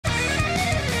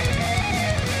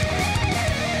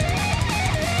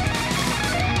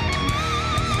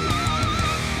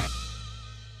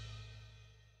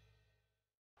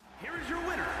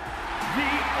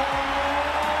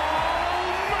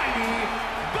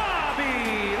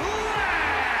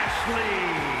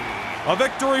A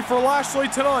victory for Lashley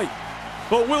tonight.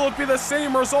 But will it be the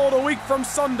same result a week from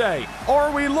Sunday? Are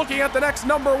we looking at the next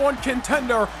 #1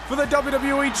 contender for the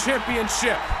WWE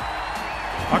Championship?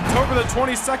 October the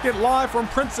 22nd, live from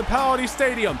Principality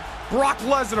Stadium, Brock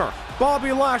Lesnar,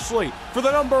 Bobby Lashley for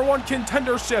the #1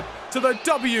 contendership to the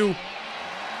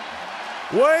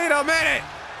Wait a minute!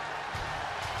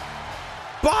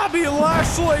 Bobby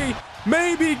Lashley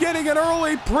may be getting an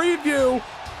early preview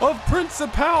of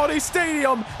Principality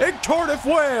Stadium in Cardiff,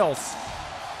 Wales.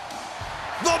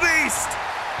 The Beast,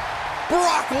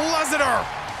 Brock Lesnar.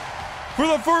 For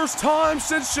the first time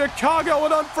since Chicago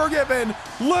and Unforgiven,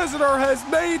 Lesnar has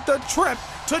made the trip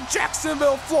to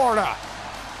Jacksonville, Florida.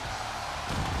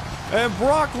 And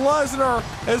Brock Lesnar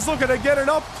is looking to get an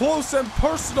up-close and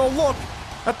personal look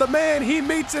at the man he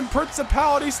meets in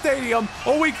Principality Stadium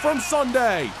a week from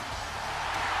Sunday.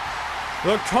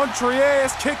 The country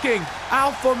ass-kicking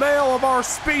alpha male of our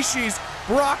species,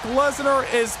 Brock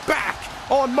Lesnar, is back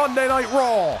on Monday Night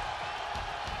Raw.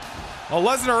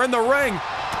 Lesnar in the ring.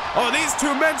 These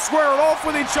two men squaring off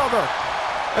with each other.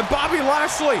 And Bobby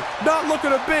Lashley not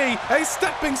looking to be a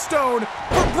stepping stone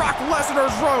for Brock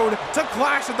Lesnar's road to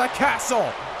Clash at the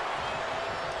Castle.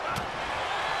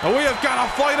 And we have got a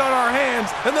fight on our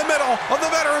hands in the middle of the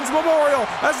Veterans Memorial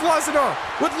as Lesnar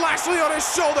with Lashley on his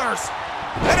shoulders.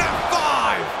 An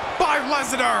F5 by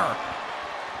Lesnar.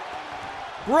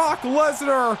 Brock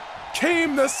Lesnar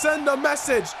came to send a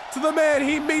message to the man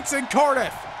he meets in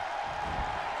Cardiff.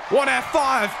 One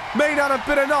F5 may not have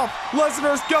been enough.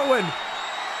 Lesnar's going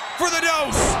for the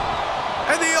dose.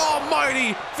 And the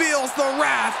Almighty feels the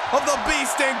wrath of the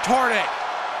Beast incarnate.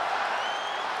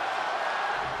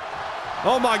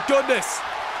 Oh my goodness.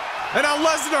 And now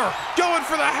Lesnar going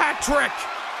for the hat trick.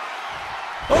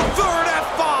 A third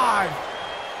F5.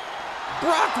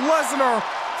 Brock Lesnar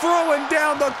throwing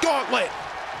down the gauntlet.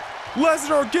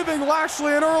 Lesnar giving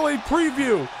Lashley an early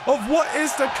preview of what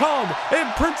is to come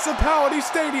in Principality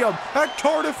Stadium at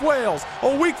Cardiff, Wales,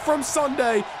 a week from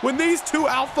Sunday when these two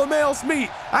alpha males meet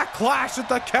at Clash at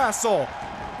the Castle.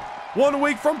 1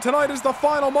 week from tonight is the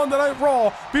final Monday Night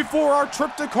Raw before our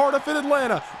trip to Cardiff and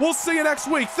Atlanta. We'll see you next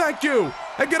week. Thank you,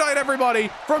 and good night, everybody,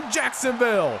 from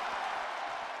Jacksonville.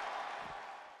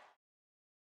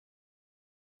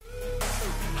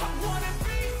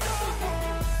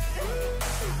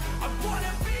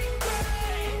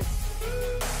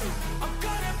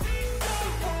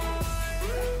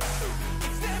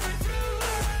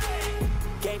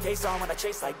 Face on when I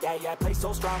chase like that, yeah, I play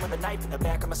so strong with a knife in the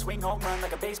back. I'ma swing home run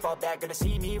like a baseball bat. Gonna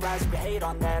see me rise if you hate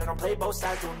on that. I don't play both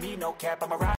sides, doing me no cap. I'm a